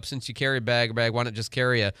pickup since you carry a bag. Why not just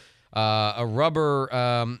carry a rubber,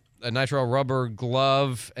 a nitrile rubber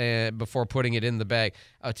glove before putting it in the bag?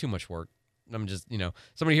 Too much work. I'm just,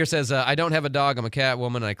 somebody here says, I don't have a dog. I'm a cat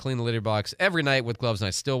woman. I clean the litter box every night with gloves, and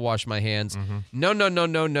I still wash my hands. No.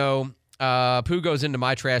 Poo goes into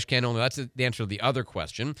my trash can only. That's the answer to the other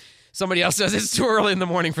question. Somebody else says it's too early in the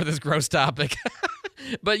morning for this gross topic.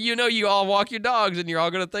 But you all walk your dogs, and you're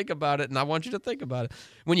all going to think about it, and I want you to think about it.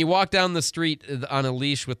 When you walk down the street on a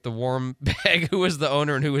leash with the warm bag, who is the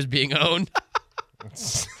owner and who is being owned?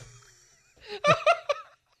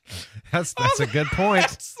 That's a good point.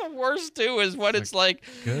 That's the worst too. Is when it's like,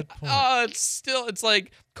 good point. It's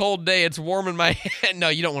like cold day. It's warm in my hand. No,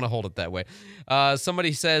 you don't want to hold it that way.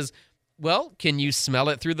 Somebody says, well, can you smell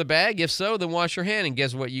it through the bag? If so, then wash your hand. And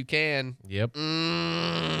guess what? You can. Yep.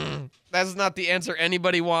 That's not the answer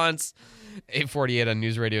anybody wants. 8:48 on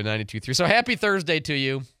News Radio 92.3. So happy Thursday to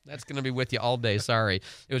you. That's going to be with you all day. Sorry.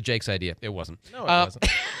 It was Jake's idea. It wasn't. No, it wasn't.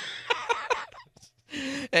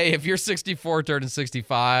 Hey, if you're 64 turning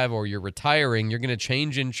 65 or you're retiring, you're going to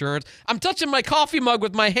change insurance. I'm touching my coffee mug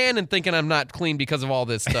with my hand and thinking I'm not clean because of all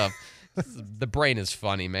this stuff. The brain is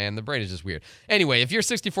funny, man. The brain is just weird. Anyway, if you're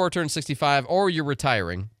 64 turning 65 or you're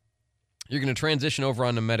retiring, you're going to transition over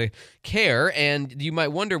onto Medicare, and you might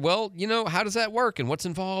wonder, well, how does that work, and what's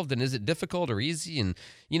involved, and is it difficult or easy? And,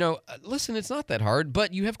 listen, it's not that hard,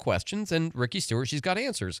 but you have questions, and Ricky Stewart, she's got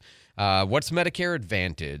answers. What's Medicare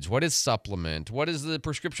Advantage? What is supplement? What is the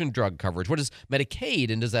prescription drug coverage? What is Medicaid,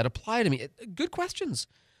 and does that apply to me? Good questions.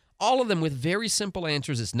 All of them with very simple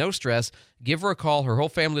answers. It's no stress. Give her a call. Her whole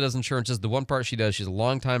family does insurance. Is the one part she does. She's a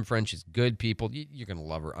longtime friend. She's good people. You're going to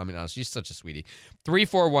love her. I mean, honestly, she's such a sweetie.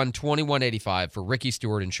 341-2185 for Ricky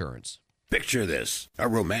Stewart Insurance. Picture this, a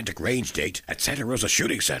romantic range date at Santa Rosa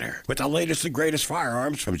Shooting Center with the latest and greatest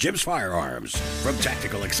firearms from Jim's Firearms. From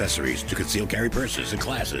tactical accessories to concealed carry purses and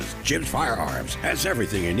classes, Jim's Firearms has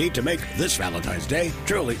everything you need to make this Valentine's Day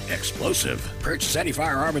truly explosive. Purchase any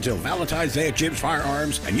firearm until Valentine's Day at Jim's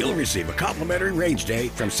Firearms and you'll receive a complimentary range day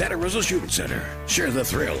from Santa Rosa Shooting Center. Share the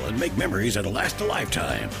thrill and make memories that'll last a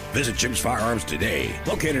lifetime. Visit Jim's Firearms today,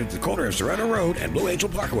 located at the corner of Serrano Road and Blue Angel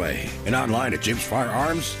Parkway, and online at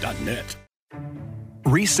jimsfirearms.net.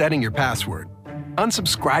 Resetting your password,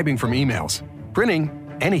 unsubscribing from emails,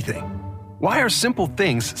 printing anything. Why are simple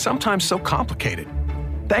things sometimes so complicated?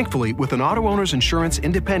 Thankfully, with an auto owner's insurance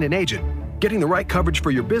independent agent, getting the right coverage for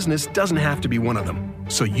your business doesn't have to be one of them,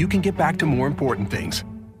 so you can get back to more important things,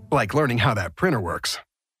 like learning how that printer works.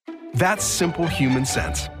 That's simple human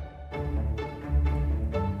sense.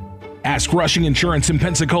 Ask Rushing Insurance in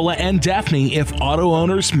Pensacola and Daphne if auto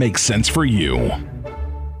owners make sense for you.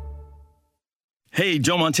 Hey,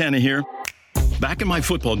 Joe Montana here. Back in my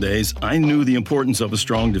football days, I knew the importance of a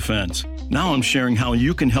strong defense. Now I'm sharing how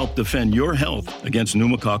you can help defend your health against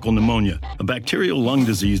pneumococcal pneumonia, a bacterial lung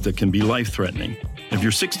disease that can be life-threatening. If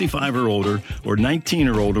you're 65 or older, or 19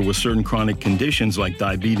 or older with certain chronic conditions like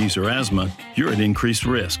diabetes or asthma, you're at increased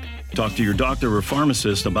risk. Talk to your doctor or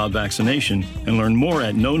pharmacist about vaccination and learn more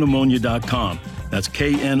at knowpneumonia.com. That's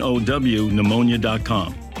KNOW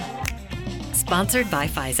pneumonia.com. Sponsored by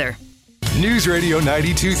Pfizer. News Radio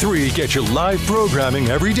 92.3 gets you live programming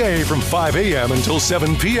every day from 5 a.m. until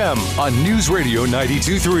 7 p.m. on News Radio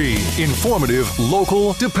 92.3. Informative,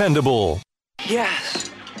 local, dependable. Yes,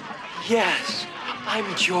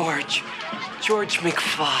 I'm George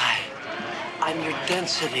McFly. I'm your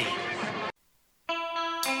density.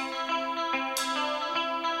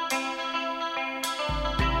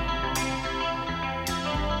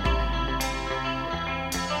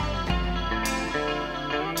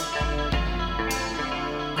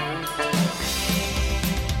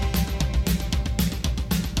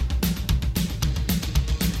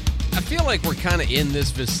 I feel like we're kind of in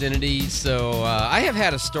this vicinity, so I have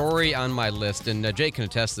had a story on my list, and Jake can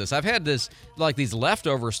attest to this. I've had these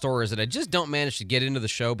leftover stories that I just don't manage to get into the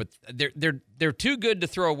show, but they're too good to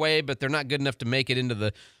throw away, but they're not good enough to make it into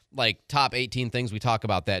the top 18 things we talk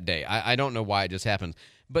about that day. I don't know why it just happens,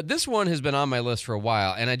 but this one has been on my list for a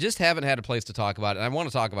while, and I just haven't had a place to talk about it, and I want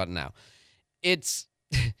to talk about it now. It's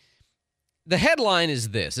the headline is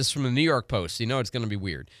this. This is from the New York Post. So you know it's going to be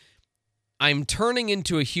weird. I'm turning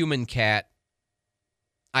into a human cat.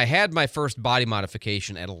 I had my first body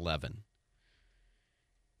modification at 11.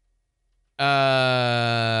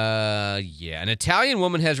 An Italian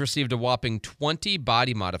woman has received a whopping 20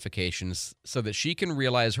 body modifications so that she can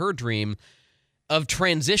realize her dream of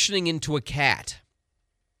transitioning into a cat.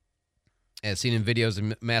 As seen in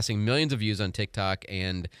videos amassing millions of views on TikTok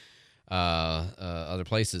and other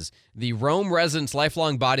places. The Rome resident's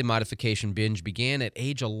lifelong body modification binge began at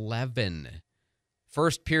age 11.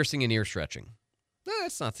 First piercing and ear stretching.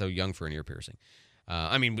 That's not so young for an ear piercing.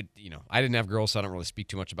 I didn't have girls, so I don't really speak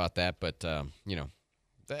too much about that, but,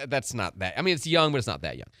 that's not that. I mean, it's young, but it's not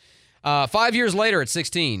that young. 5 years later, at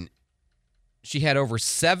 16, she had over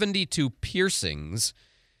 72 piercings,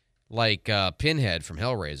 like Pinhead from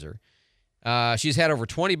Hellraiser. She's had over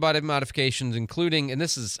 20 body modifications, including, and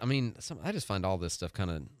this is, I just find all this stuff kind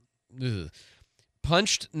of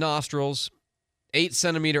punched nostrils,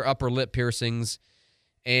 8-centimeter upper lip piercings,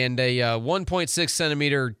 and a 1.6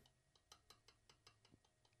 centimeter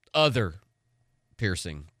other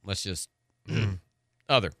piercing. Let's just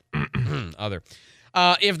other. Other.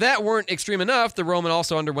 If that weren't extreme enough, the Roman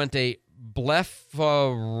also underwent a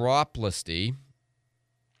blepharoplasty,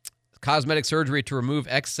 cosmetic surgery to remove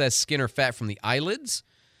excess skin or fat from the eyelids,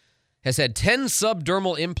 has had 10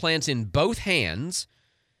 subdermal implants in both hands,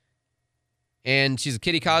 and she's a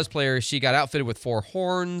kitty cosplayer. She got outfitted with 4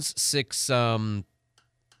 horns, 6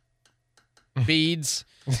 beads,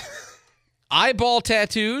 eyeball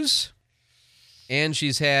tattoos, and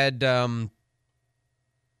she's had some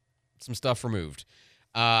stuff removed.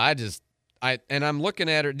 I'm looking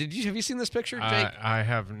at her. Have you seen this picture, Jake? I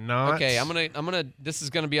have not. Okay, I'm gonna. This is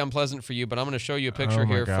gonna be unpleasant for you, but I'm gonna show you a picture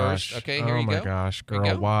here first. Okay, here you go. Oh my gosh,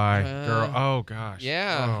 girl, why, girl? Oh gosh.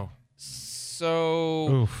 Yeah. Oh. So.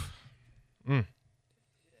 Oof.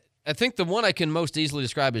 I think the one I can most easily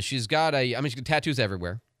describe is she's got she's got tattoos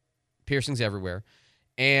everywhere, piercings everywhere,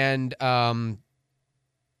 and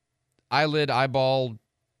eyeball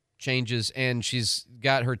changes, and she's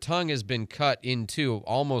got her tongue has been cut in two,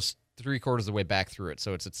 almost 3/4 of the way back through it,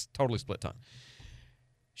 so it's totally split tongue.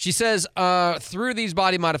 She says, through these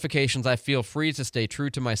body modifications, I feel free to stay true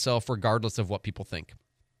to myself regardless of what people think.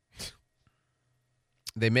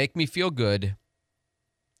 They make me feel good,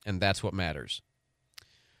 and that's what matters.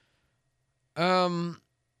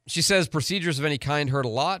 She says procedures of any kind hurt a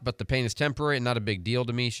lot, but the pain is temporary and not a big deal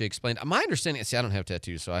to me. She explained, my understanding, I don't have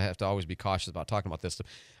tattoos, so I have to always be cautious about talking about this stuff.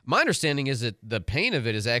 My understanding is that the pain of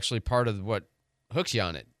it is actually part of what hooks you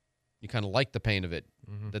on it. You kind of like the pain of it.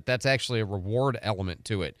 Mm-hmm. That's actually a reward element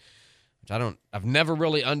to it. Which I've never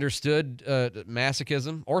really understood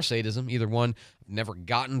masochism or sadism, either one. I've never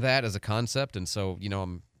gotten that as a concept, and so,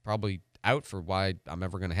 I'm probably out for why I'm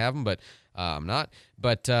ever going to have them, but I'm not.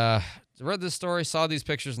 But read this story, saw these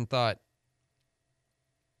pictures, and thought,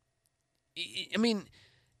 is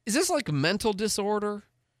this like a mental disorder?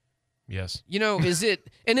 Yes. Is it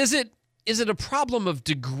a problem of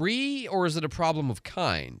degree or is it a problem of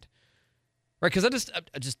kind? Right? Because I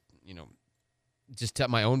just tell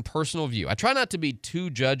my own personal view. I try not to be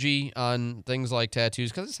too judgy on things like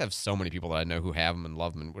tattoos because I just have so many people that I know who have them and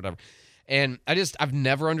love them and whatever. And I've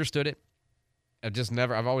never understood it.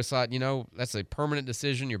 I've always thought, that's a permanent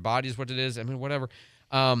decision. Your body is what it is. Whatever.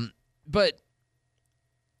 But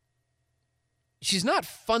she's not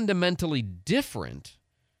fundamentally different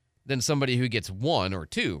than somebody who gets 1 or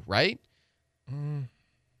 2, right?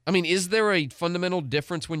 Is there a fundamental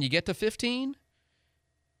difference when you get to 15?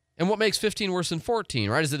 And what makes 15 worse than 14,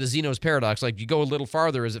 right? Is it a Zeno's paradox? Like, you go a little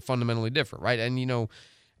farther, is it fundamentally different, right? And,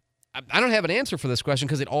 I don't have an answer for this question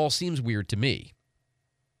because it all seems weird to me.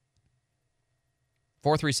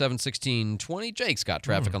 437-1620. Jake's got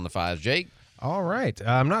traffic on the 5s. Jake? All right.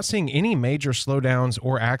 I'm not seeing any major slowdowns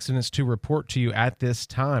or accidents to report to you at this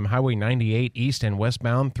time. Highway 98 east and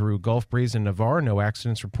westbound through Gulf Breeze and Navarre, no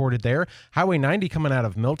accidents reported there. Highway 90 coming out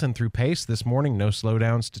of Milton through Pace this morning, no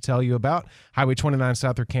slowdowns to tell you about. Highway 29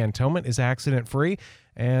 south through Cantonment is accident-free.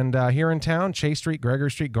 And here in town, Chase Street,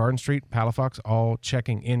 Gregory Street, Garden Street, Palafox, all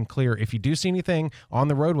checking in clear. If you do see anything on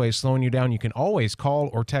the roadway slowing you down, you can always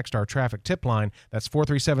call or text our traffic tip line. That's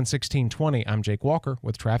 437-1620. I'm Jake Walker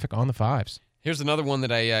with traffic on the 5s. Here's another one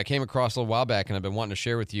that I came across a little while back and I've been wanting to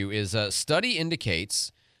share with you is a study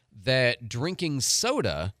indicates that drinking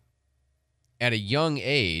soda at a young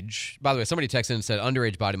age, by the way, somebody texted in and said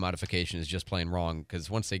underage body modification is just plain wrong because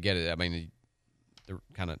once they get it,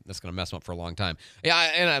 that's going to mess them up for a long time. Yeah,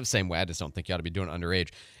 and I'm the same way. I just don't think you ought to be doing it underage.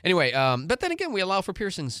 Anyway, but then again, we allow for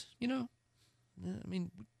piercings.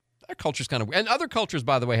 Our culture's kind of weird. And other cultures,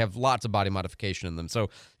 by the way, have lots of body modification in them. So,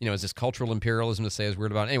 is this cultural imperialism to say is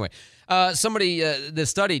weird about it? Anyway, this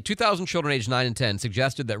study, 2,000 children aged 9 and 10,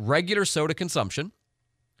 suggested that regular soda consumption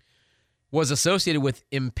was associated with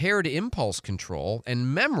impaired impulse control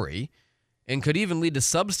and memory and could even lead to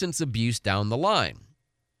substance abuse down the line.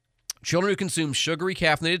 Children who consume sugary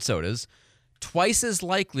caffeinated sodas twice as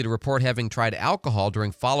likely to report having tried alcohol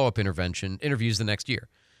during follow-up interviews the next year.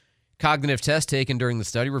 Cognitive tests taken during the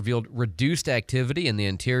study revealed reduced activity in the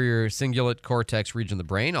anterior cingulate cortex region of the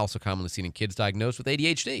brain, also commonly seen in kids diagnosed with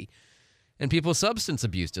ADHD and people with substance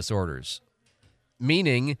abuse disorders,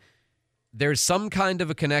 meaning there's some kind of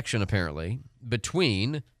a connection, apparently,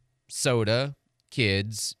 between soda,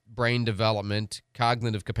 kids, brain development,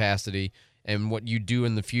 cognitive capacity, and what you do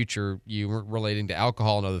in the future, you relating to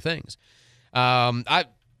alcohol and other things.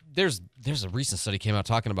 There's a recent study came out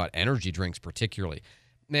talking about energy drinks particularly.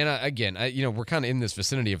 Man, we're kind of in this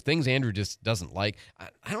vicinity of things Andrew just doesn't like.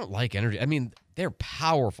 I don't like energy. They're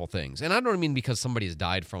powerful things. And I don't mean because somebody has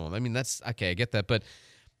died from them. That's, okay, I get that. But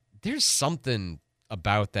there's something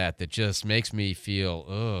about that just makes me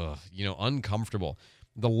feel, uncomfortable.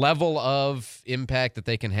 The level of impact that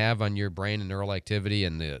they can have on your brain and neural activity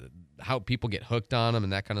and the how people get hooked on them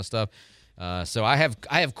and that kind of stuff. So I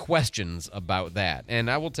have questions about that. And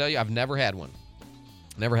I will tell you, I've never had one.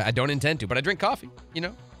 I don't intend to, but I drink coffee,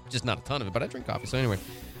 just not a ton of it, but I drink coffee. So anyway,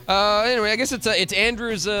 I guess it's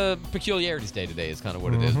Andrew's peculiarities day today is kind of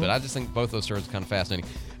what it is, but I just think both those stories are kind of fascinating.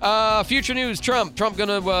 Future news, Trump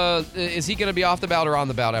is he gonna be off the ballot or on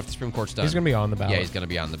the ballot after the Supreme Court's done? He's gonna be on the ballot. Yeah, he's gonna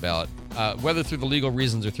be on the ballot. Whether through the legal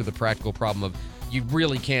reasons or through the practical problem of you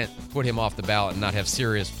really can't put him off the ballot and not have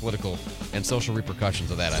serious political and social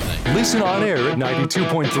repercussions of that, I think. Listen on air at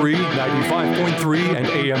 92.3, 95.3, and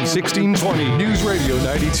AM 1620. News Radio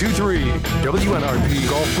 92.3, WNRP,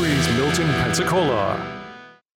 Gulf Breeze, Milton, Pensacola.